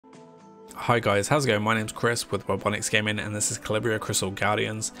Hi guys, how's it going? My name's Chris with Webbonix Gaming and this is Calibria Crystal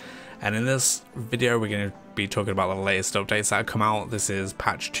Guardians, and in this video we're going to be talking about the latest updates that have come out. This is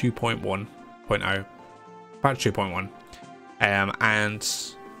patch 2.1.0, patch 2.1,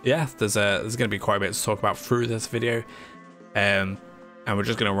 and yeah, there's going to be quite a bit to talk about through this video, and we're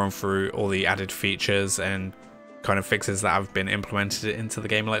just going to run through all the added features and kind of fixes that have been implemented into the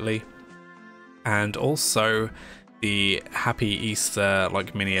game lately, and also the Happy Easter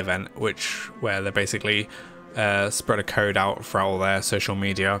like mini event, where they basically spread a code out throughout all their social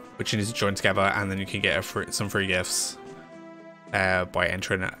media, which you need to join together, and then you can get some free gifts by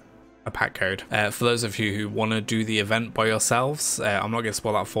entering a pack code. For those of you who want to do the event by yourselves, I'm not going to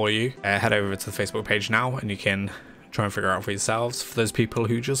spoil that for you. Head over to the Facebook page now and you can try and figure it out for yourselves. For those people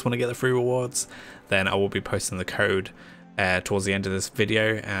who just want to get the free rewards, then I will be posting the code towards the end of this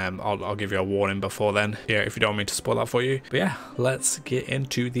video. I'll give you a warning before then, if you don't want me to spoil that for you. But yeah, let's get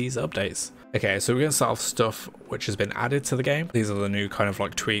into these updates. Okay, so we're going to start off stuff which has been added to the game. These are the new kind of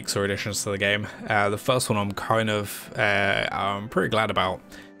like tweaks or additions to the game. The first one I'm pretty glad about,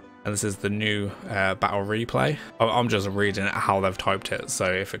 and this is the new battle replay. I'm just reading how they've typed it,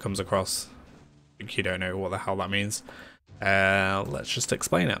 so if it comes across you don't know what the hell that means, let's just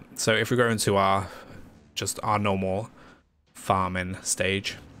explain it. So if we go into our normal farming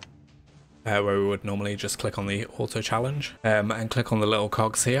stage, where we would normally just click on the auto challenge and click on the little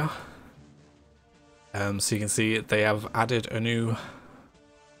cogs here, so you can see they have added a new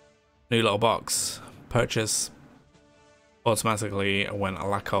little box: purchase automatically when a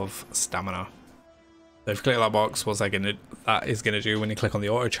lack of stamina. So if you click that box, what's that is going to do when you click on the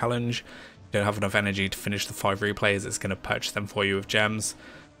auto challenge? You don't have enough energy to finish the 5 replays, it's going to purchase them for you with gems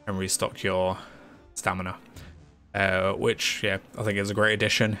and restock your stamina. Which, yeah, I think is a great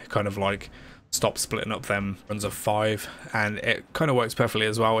addition. Kind of like stop splitting up them runs of 5, and it kind of works perfectly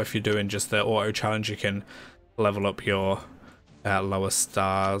as well. If you're doing just the auto challenge, you can level up your lower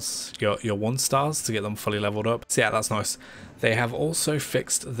stars, your 1 stars, to get them fully leveled up. So yeah, that's nice. They have also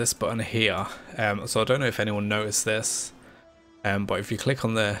fixed this button here, so I don't know if anyone noticed this, but if you click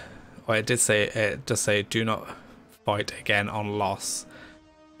on the, well, it does say do not fight again on loss.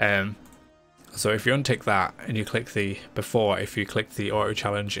 So if you untick that and you click if you click the auto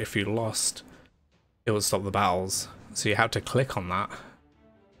challenge, if you lost, it will stop the battles. So you have to click on that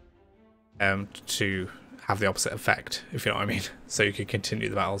to have the opposite effect, if you know what I mean. So you can continue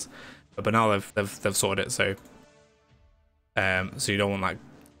the battles. But now they've sorted it, so you don't want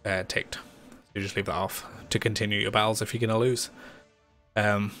that ticked. You just leave that off to continue your battles if you're gonna lose.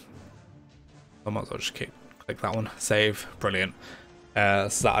 I might as well just click that one. Save. Brilliant. So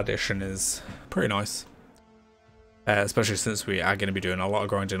that addition is pretty nice, especially since we are going to be doing a lot of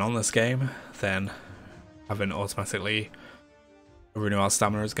grinding on this game. Then having automatically renew our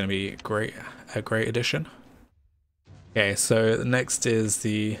stamina is going to be a great addition. Okay, so the next is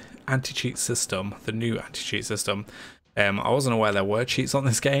the anti-cheat system, the new anti-cheat system. I wasn't aware there were cheats on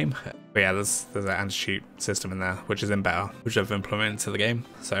this game, but yeah, there's an anti-cheat system in there, which is in beta, which I've implemented to the game.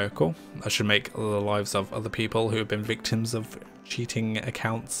 So cool. That should make the lives of other people who have been victims of cheating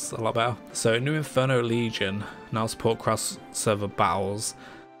accounts a lot better. So new Inferno Legion now support cross-server battles.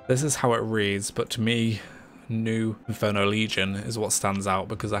 This is how it reads, but to me, new Inferno Legion is what stands out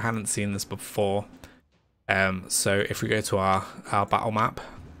because I hadn't seen this before. So if we go to our battle map,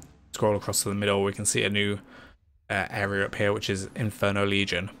 scroll across to the middle, we can see a new area up here, which is Inferno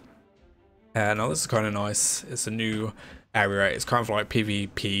Legion. Now this is kind of nice. It's a new area. It's kind of like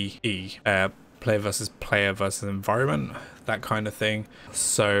PvPE, player versus environment, that kind of thing.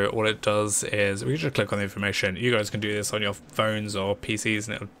 So what it does is we just click on the information. You guys can do this on your phones or PCs,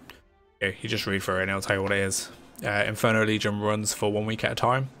 and you just read through it and it'll tell you what it is. Inferno Legion runs for 1 week at a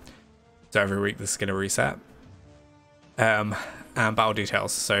time, so every week this is going to reset. And battle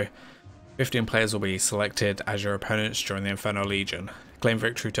details. So 15 players will be selected as your opponents during the Inferno Legion. Claim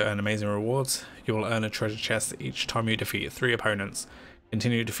victory to earn amazing rewards. You will earn a treasure chest each time you defeat 3 opponents.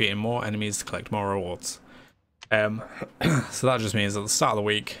 Continue defeating more enemies to collect more rewards. So that just means at the start of the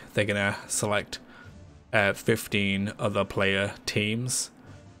week they're gonna select 15 other player teams,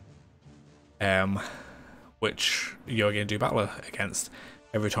 which you're gonna do battle against.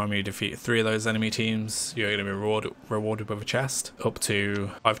 Every time you defeat 3 of those enemy teams, you're gonna be rewarded with a chest, up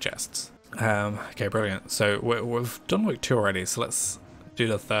to 5 chests. Okay, brilliant. So we've done like 2 already, so let's do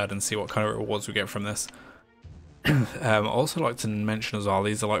the 3rd and see what kind of rewards we get from this. I also like to mention as well,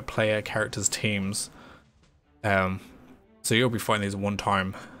 these are like player characters teams. So you'll be fighting these one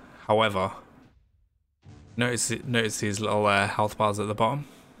time. However, notice these little health bars at the bottom.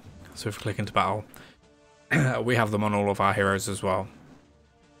 So if we click into battle, we have them on all of our heroes as well.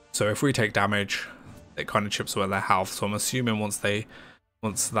 So So if we take damage, it kind of chips away their health. So I'm assuming once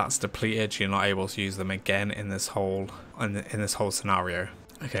that's depleted, you're not able to use them again in this whole scenario.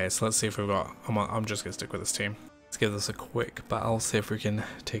 Okay, so let's see if we've got. I'm just gonna stick with this team. Let's give this a quick battle. See if we can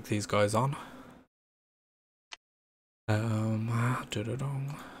take these guys on. We don't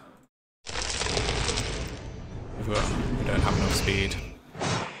have enough speed.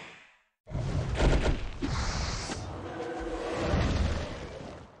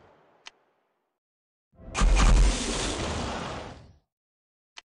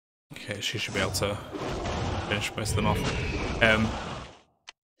 Okay, she should be able to finish most of them off.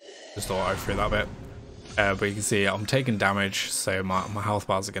 Just thought I threw that bit. But you can see I'm taking damage, so my health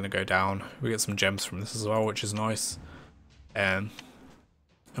bars are going to go down. We get some gems from this as well, which is nice. And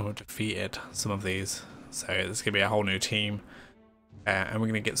we've defeated some of these, so there's going to be a whole new team. And we're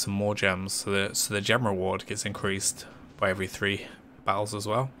going to get some more gems, so the gem reward gets increased by every 3 battles as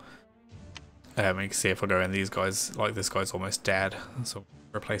well. You can see if I go in, these guys, like this guy's almost dead, so we'll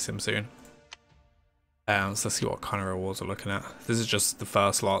replace him soon. So let's see what kind of rewards we're looking at. This is just the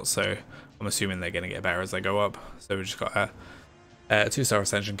first lot, so I'm assuming they're going to get better as they go up. So we just got a 2-star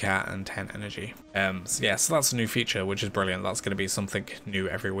Ascension Cat and 10 energy. So yeah, so that's a new feature, which is brilliant. That's going to be something new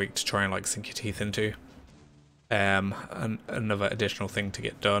every week to try and like sink your teeth into. Another additional thing to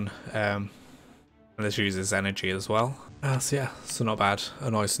get done. And this uses energy as well. So yeah, so not bad. A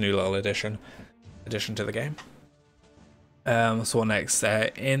nice new little addition to the game. So what next?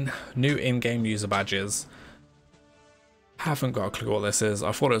 New in-game user badges. Haven't got a clue what this is.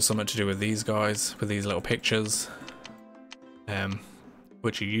 I thought it was something to do with these guys, with these little pictures,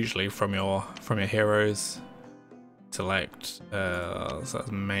 which are usually from your heroes. Select. So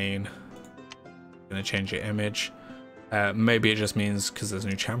that's main. Gonna change your image. Maybe it just means because there's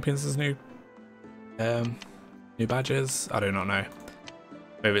new champions, there's new badges. I do not know.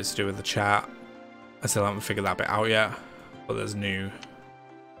 Maybe it's to do with the chat. I still haven't figured that bit out yet. But there's new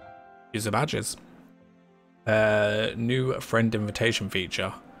user badges. New friend invitation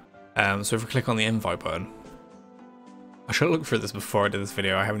feature. So if we click on the invite button, I should have looked through this before I did this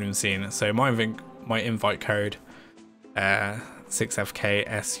video. I haven't even seen it. So my invite code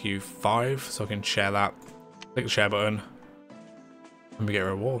 6FKSU5, so I can share that. Click the share button, and we get a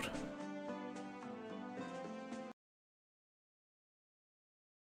reward.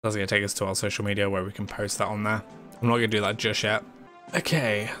 That's going to take us to our social media where we can post that on there. I'm not going to do that just yet.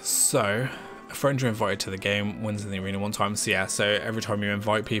 Okay, so a friend you invited to the game wins in the arena one time. So yeah, so every time you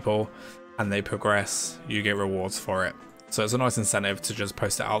invite people and they progress, you get rewards for it. So it's a nice incentive to just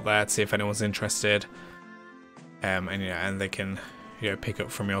post it out there to see if anyone's interested. And yeah, and they can pick up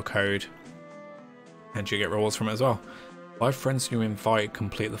from your code, and you get rewards from it as well. 5 friends you invite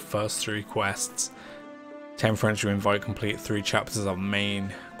complete the first 3 quests. 10 friends you invite complete 3 chapters of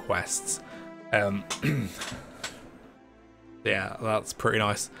main quests. Yeah, that's pretty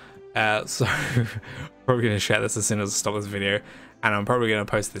nice. So probably going to share this as soon as I stop this video, and I'm probably going to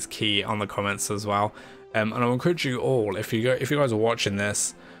post this key on the comments as well. And I'll encourage you all, if you guys are watching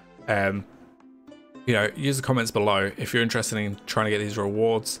this, use the comments below if you're interested in trying to get these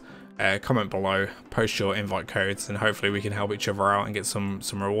rewards. Comment below, post your invite codes, and hopefully we can help each other out and get some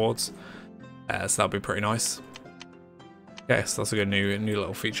rewards. So that'll be pretty nice. Yes, that's a good new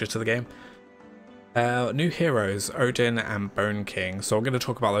little feature to the game. New heroes, Odin and Bone King. So I'm going to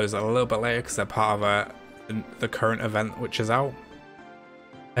talk about those a little bit later because they're part of the current event which is out.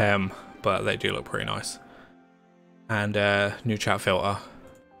 But they do look pretty nice. And new chat filter.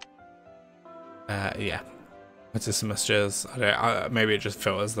 Yeah, it's just some messages. Maybe it just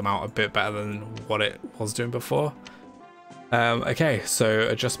filters them out a bit better than what it was doing before. Okay, so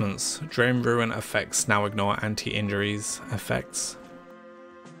adjustments. Drain Ruin effects now ignore anti-injuries effects.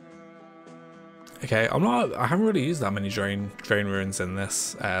 Okay, I haven't really used that many drain ruins in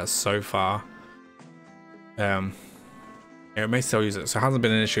this so far. It may still use it, so it hasn't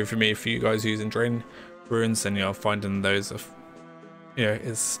been an issue for me. If you guys using drain ruins and you're finding those,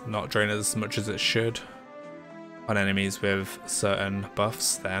 it's not draining as much as it should on enemies with certain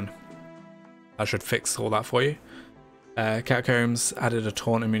buffs, then I should fix all that for you. Catacombs added a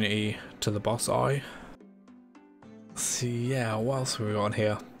taunt immunity to the boss eye. Let's see, yeah, what else have we got on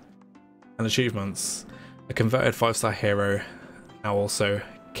here? And achievements. A converted 5-star hero now also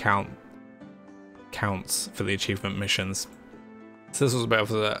counts for the achievement missions. So this was a bit of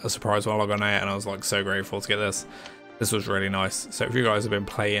a surprise while I got on it, and I was like so grateful to get this. This was really nice. So if you guys have been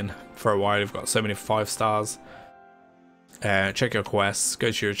playing for a while, you've got so many 5 stars. Check your quests, go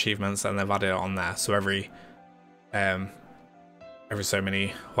to your achievements, and they've added it on there. So every so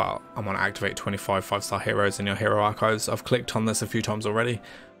many, well, I'm going to activate 25 5-star heroes in your hero archives. I've clicked on this a few times already.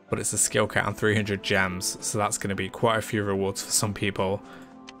 but it's a skill cap and 300 gems, so that's going to be quite a few rewards for some people.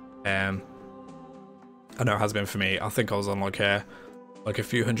 I know it has been for me. I think I was on like a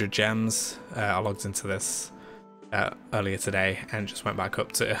few hundred gems. I logged into this earlier today and just went back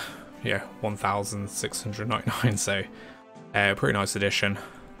up to 1,699. So pretty nice addition.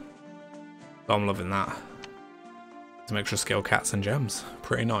 So I'm loving that. Some extra skill cats and gems,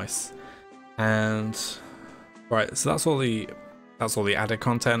 pretty nice. And right, so that's all the added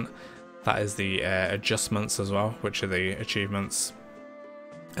content. That is the adjustments as well, which are the achievements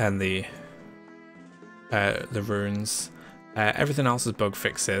and the runes. Everything else is bug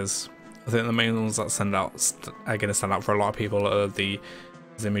fixes. I think the main ones that are going to stand out for a lot of people are the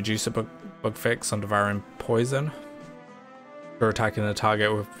Medusa bug fix on devouring poison. For attacking the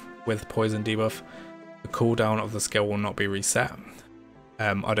target with poison debuff, the cooldown of the skill will not be reset.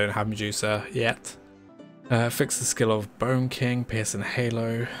 I don't have Medusa yet. Fix the skill of Bone King, Piercing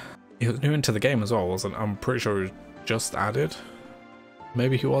Halo. He was new into the game as well, wasn't? I'm pretty sure he was just added.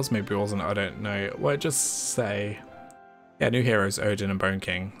 Maybe he was, maybe he wasn't, I don't know. Well, just say, yeah, new heroes Odin and Bone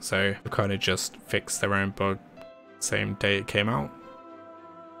King, so they've kind of just fixed their own bug same day it came out.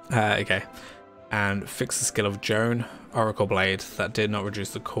 Okay, and fix the skill of Joan, Oracle Blade, that did not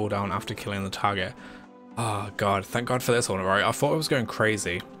reduce the cooldown after killing the target. Oh god, thank god for this one, right? I thought it was going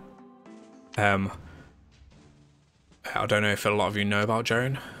crazy. I don't know if a lot of you know about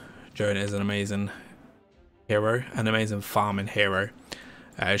Joan. Joan is an amazing hero, an amazing farming hero.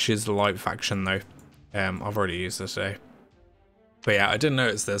 She's the light faction though. I've already used this today. But yeah, I did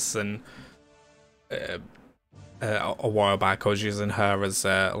notice this, and a while back I was using her as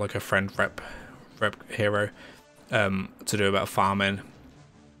like a friend rep hero to do a bit of farming,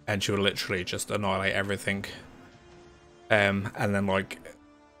 and she would literally just annihilate everything. And then like,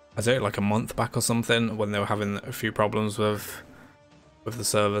 I don't know, like a month back or something, when they were having a few problems with the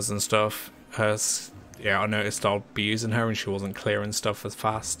servers and stuff, I noticed I'll be using her and she wasn't clearing stuff as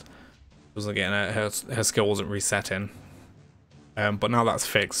fast. Wasn't getting her skill wasn't resetting. But now that's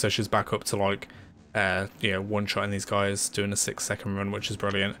fixed, so she's back up to like one-shotting these guys, doing a 6-second run, which is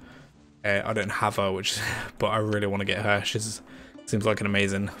brilliant. I don't have her, but I really want to get her. Seems like an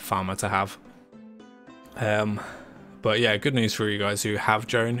amazing farmer to have. But yeah, good news for you guys who have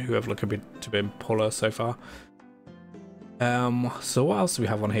Joan, who have looked to be puller so far. So what else do we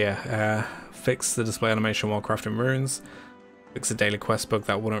have on here? Fix the display animation while crafting runes. Fix the daily quest bug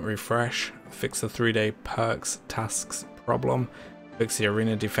that wouldn't refresh. Fix the 3-day perks tasks problem. Fix the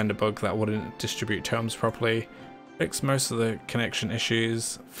arena defender bug that wouldn't distribute terms properly. Fix most of the connection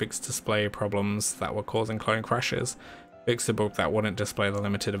issues. Fix display problems that were causing clone crashes. Fix the bug that wouldn't display the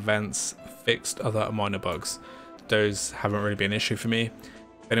limited events. Fixed other minor bugs. Those haven't really been an issue for me.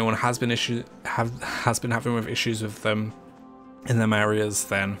 If anyone has been having issues with them in them areas,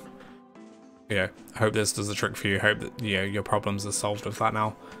 then I hope this does the trick for you. Hope that your problems are solved with that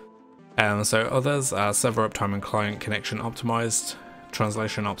now. So others are server uptime and client connection optimized,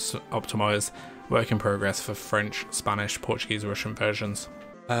 translation optimized, work in progress for French, Spanish, Portuguese, Russian versions.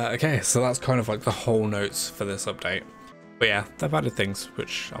 Okay, so that's kind of like the whole notes for this update. But yeah, they've added things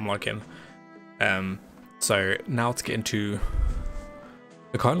which I'm liking. So now to get into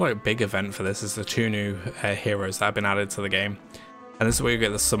the kind of like big event for this is the 2 new heroes that have been added to the game. And this is where you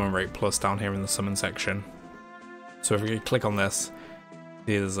get the summon rate plus down here in the summon section. So if you click on this,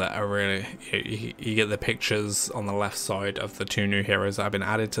 there's you get the pictures on the left side of the 2 new heroes that have been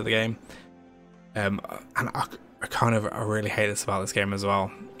added to the game. And I really hate this about this game as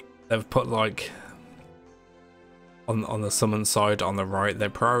well. They've put like on the summon side on the right, they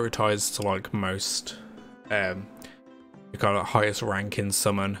prioritize to like most the kind of highest ranking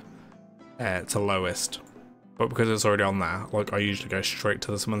summon to lowest. But because it's already on there, like I usually go straight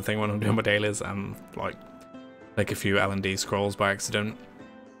to the summon thing when I'm doing my dailies and like a few L&D scrolls by accident.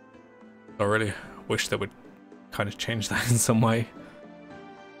 I really wish they would kind of change that in some way.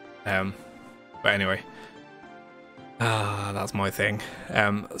 But anyway, that's my thing.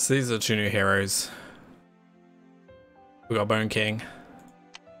 So these are 2 new heroes. We got Bone King,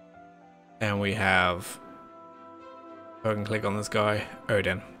 and we have, if I can click on this guy,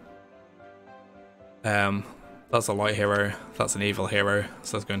 Odin. That's a light hero, that's an evil hero,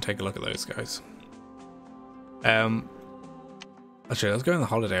 so let's go and take a look at those guys. Actually, let's go in the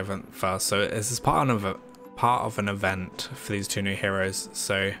holiday event first. So this is part of an event for these 2 new heroes.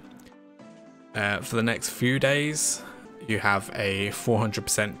 So for the next few days, you have a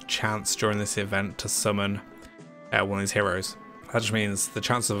 400% chance during this event to summon one of these heroes. That just means the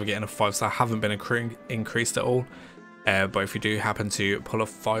chances of getting a 5-star haven't been increased at all. But if you do happen to pull a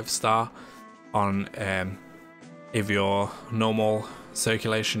 5-star on if your normal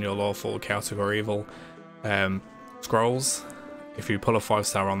circulation, your lawful, chaotic, or evil scrolls. If you pull a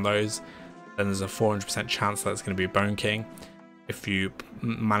 5-star on those, then there's a 400% chance that it's going to be Bone King. If you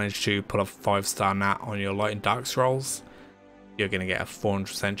manage to pull a 5-star nat on your light and dark scrolls, you're going to get a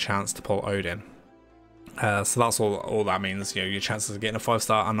 400% chance to pull Odin. So that's all that means. You know, your chances of getting a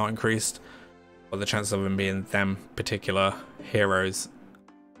 5-star are not increased, but the chance of them being them particular heroes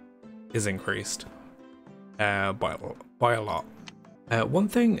is increased by a lot. One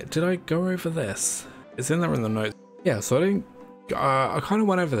thing, did I go over this? It's in there in the notes. Yeah, so I kind of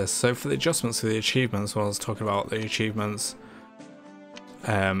went over this. So for the adjustments for the achievements, when I was talking about the achievements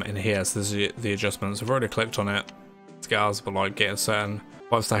in here, so this is the adjustments. I've already clicked on it. Scales, but like get a certain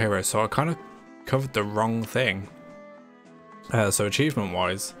 5-star hero. So I kind of covered the wrong thing. So achievement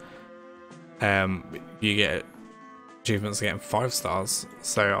wise, you get achievements getting 5 stars.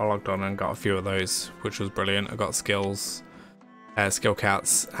 So I logged on and got a few of those, which was brilliant. I got skills, skill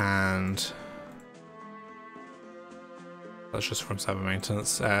cats, and that's just from server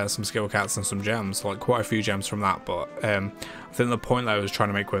maintenance. Some skill cats and some gems, like quite a few gems from that. But I think the point that I was trying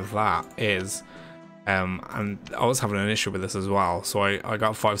to make with that is, and I was having an issue with this as well. So I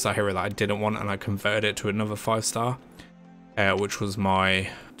got a 5-star hero that I didn't want, and I converted it to another 5-star, which was my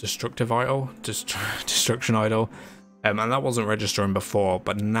destructive idol, destruction idol, and that wasn't registering before,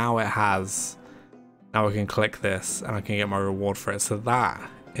 but now it has. Now I can click this and I can get my reward for it. So that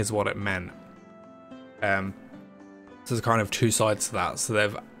is what it meant. So there's kind of 2 sides to that. So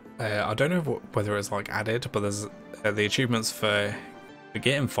they've, I don't know whether it's like added, but there's the achievements for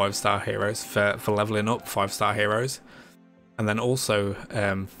getting 5-star heroes, for leveling up 5-star heroes, and then also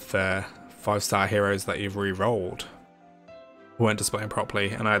for 5-star heroes that you've re-rolled weren't displaying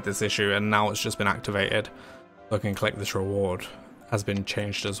properly, and I had this issue, and now it's just been activated. So I can click this reward has been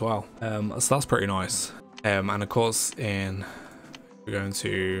changed as well. So that's pretty nice. And of course, we're going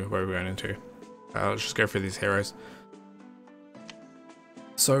to where are we going into? Let's just go through these heroes.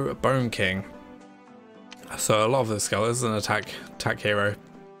 So Bone King. So a lot of the skill is an attack hero.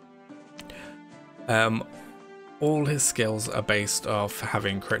 All his skills are based off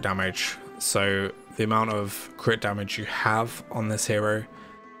having crit damage. So the amount of crit damage you have on this hero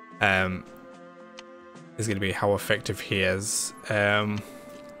is going to be how effective he is.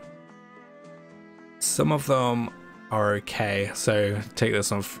 Some of them are okay. So take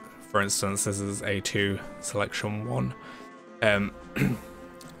this one for instance. This is A2 selection 1.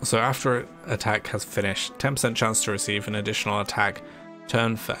 So after attack has finished, 10% chance to receive an additional attack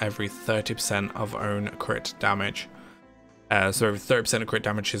turn for every 30% of own crit damage. So every 30% of crit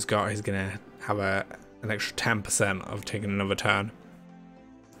damage he's got, he's gonna have an extra 10% of taking another turn.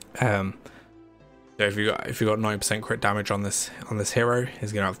 So if you got 9% crit damage on this hero,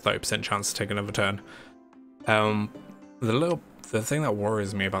 he's gonna have 30% chance to take another turn. The thing that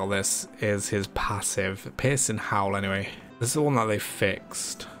worries me about this is his passive, Piercing Howl. Anyway, this is the one that they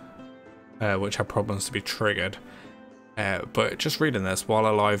fixed, which had problems to be triggered. But just reading this, while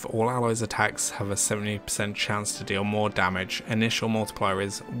alive, all allies' attacks have a 70% chance to deal more damage. Initial multiplier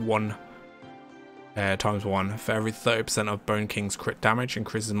is 1 times 1. For every 30% of Bone King's crit damage,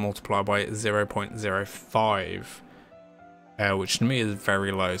 increases multiplier by 0.05, which to me is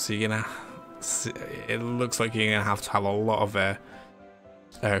very low. So you're gonna, it looks like you're gonna have to have a lot of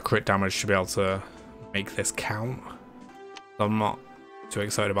crit damage to be able to make this count. So I'm not too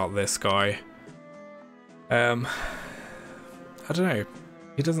excited about this guy. I don't know,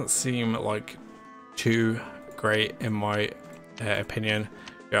 he doesn't seem like too great in my opinion.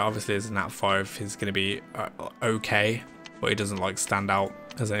 Yeah, obviously as an Nat 5 he's going to be okay, but he doesn't like stand out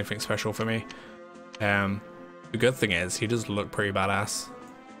as anything special for me. The good thing is he does look pretty badass.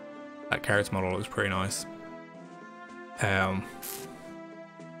 That character model looks pretty nice.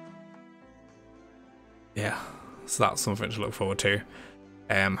 Yeah, so that's something to look forward to.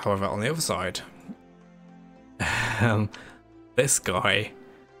 However, on the other side, this guy,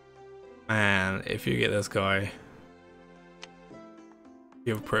 man, if you get this guy,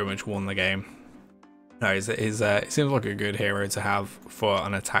 you've pretty much won the game. No, he seems like a good hero to have for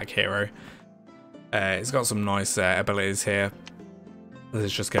an attack hero. He's got some nice abilities here. This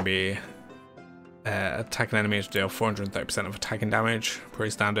is just going to be attacking enemies to deal 430% of attacking damage,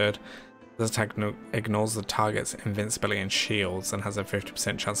 pretty standard. This attack ignores the target's invincibility and shields and has a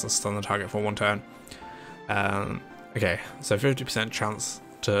 50% chance to stun the target for 1 turn. Okay, so 50% chance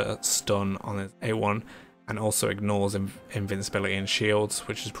to stun on his A1, and also ignores invincibility and shields,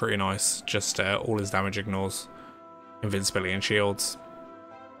 which is pretty nice. Just all his damage ignores invincibility and shields.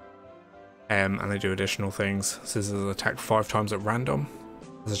 And they do additional things. So this is attacked 5 times at random.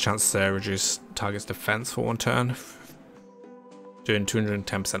 There's a chance to reduce target's defense for 1 turn. doing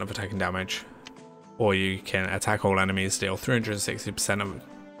 210% of attacking damage, or you can attack all enemies, deal 360% of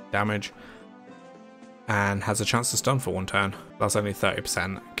damage, and has a chance to stun for 1 turn. That's only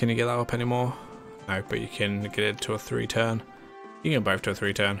 30%. Can you get that up anymore? No, but you can get it to a 3 turn. You can get both to a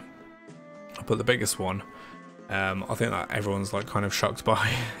 3 turn. But the biggest one, I think that everyone's like kind of shocked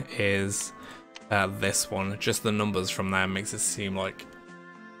by, is this one. Just the numbers from there makes it seem like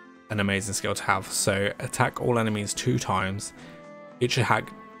an amazing skill to have. So attack all enemies 2 times. Each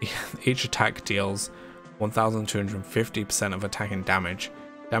attack deals 1,250% of attacking damage.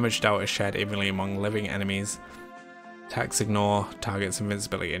 Damage dealt is shared evenly among living enemies. Attacks ignore targets'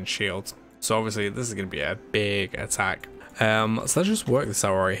 invincibility and shields. So obviously this is going to be a big attack. So let's just work this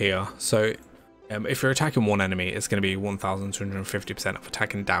out right here. So if you're attacking 1 enemy, it's going to be 1,250% of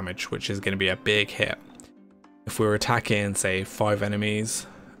attacking damage, which is going to be a big hit. If we're attacking, say, 5 enemies,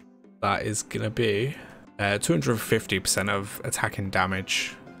 that is going to be 250% of attacking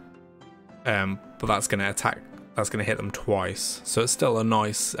damage, but that's going to hit them twice, so it's still a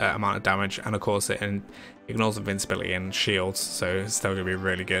nice amount of damage, and of course it ignores invincibility and shields, so it's still going to be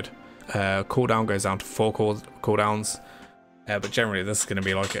really good. Cooldown goes down to 4 cooldowns, but generally this is going to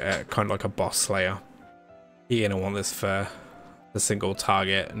be like kind of like a boss slayer. You're going to want this for the single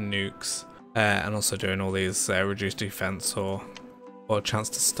target nukes, and also doing all these reduced defense or chance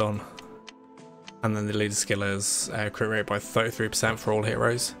to stun. And then the leader skill is crit rate by 33% for all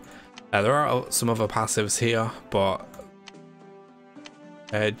heroes. There are some other passives here, but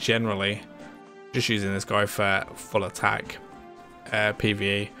generally just using this guy for full attack.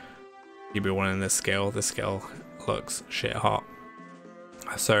 PvE, you'll be wanting this skill. This skill looks shit hot,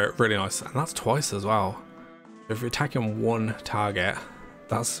 so really nice, and that's twice as well. If you're attacking 1 target,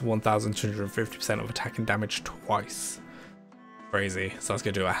 that's 1,250% of attacking damage twice. Crazy. So that's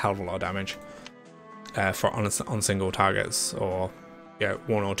gonna do a hell of a lot of damage on single targets, or yeah,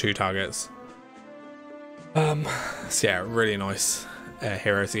 1 or 2 targets. So yeah, really nice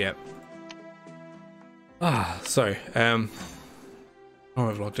hero to get. I've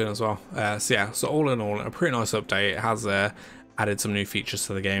logged in as well. So yeah, so all in all, a pretty nice update. It has added some new features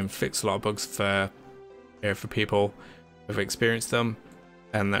to the game, fixed a lot of bugs for people who've experienced them,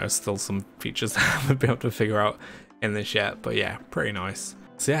 and there are still some features that I haven't been able to figure out in this yet, but yeah, pretty nice.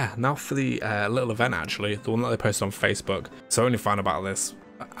 So yeah, now for the little event, actually, the one that they posted on Facebook. So I only found out about this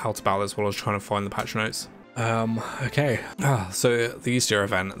while I was trying to find the patch notes. Okay, so the Easter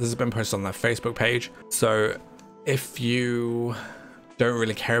event, this has been posted on their Facebook page. So if you don't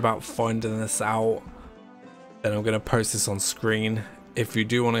really care about finding this out, then I'm going to post this on screen. If you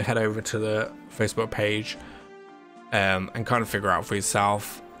do want to head over to the Facebook page and kind of figure out for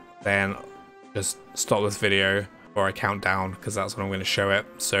yourself, then just stop this video or I count down, because that's when I'm going to show it.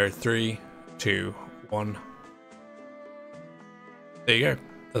 So 3, 2, 1. There you go.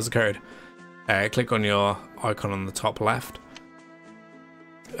 There's the code. Click on your icon on the top left.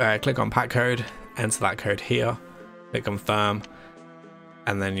 Click on pack code. Enter that code here. Click confirm,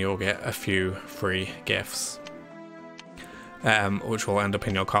 and then you'll get a few free gifts, which will end up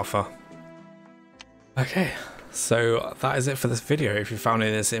in your coffer. Okay, so that is it for this video. If you found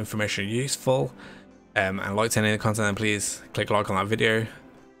any of this information useful, and liked any of the content, then please click like on that video.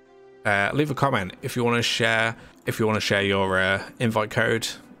 Leave a comment if you want to share. If you want to share your invite code,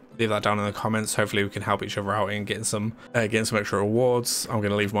 leave that down in the comments. Hopefully we can help each other out in getting some extra rewards. I'm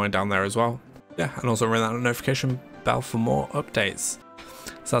going to leave mine down there as well. Yeah, and also ring that notification bell for more updates.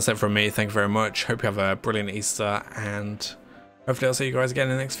 So that's it from me. Thank you very much. Hope you have a brilliant Easter, and hopefully I'll see you guys again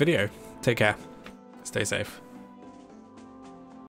in the next video. Take care. Stay safe.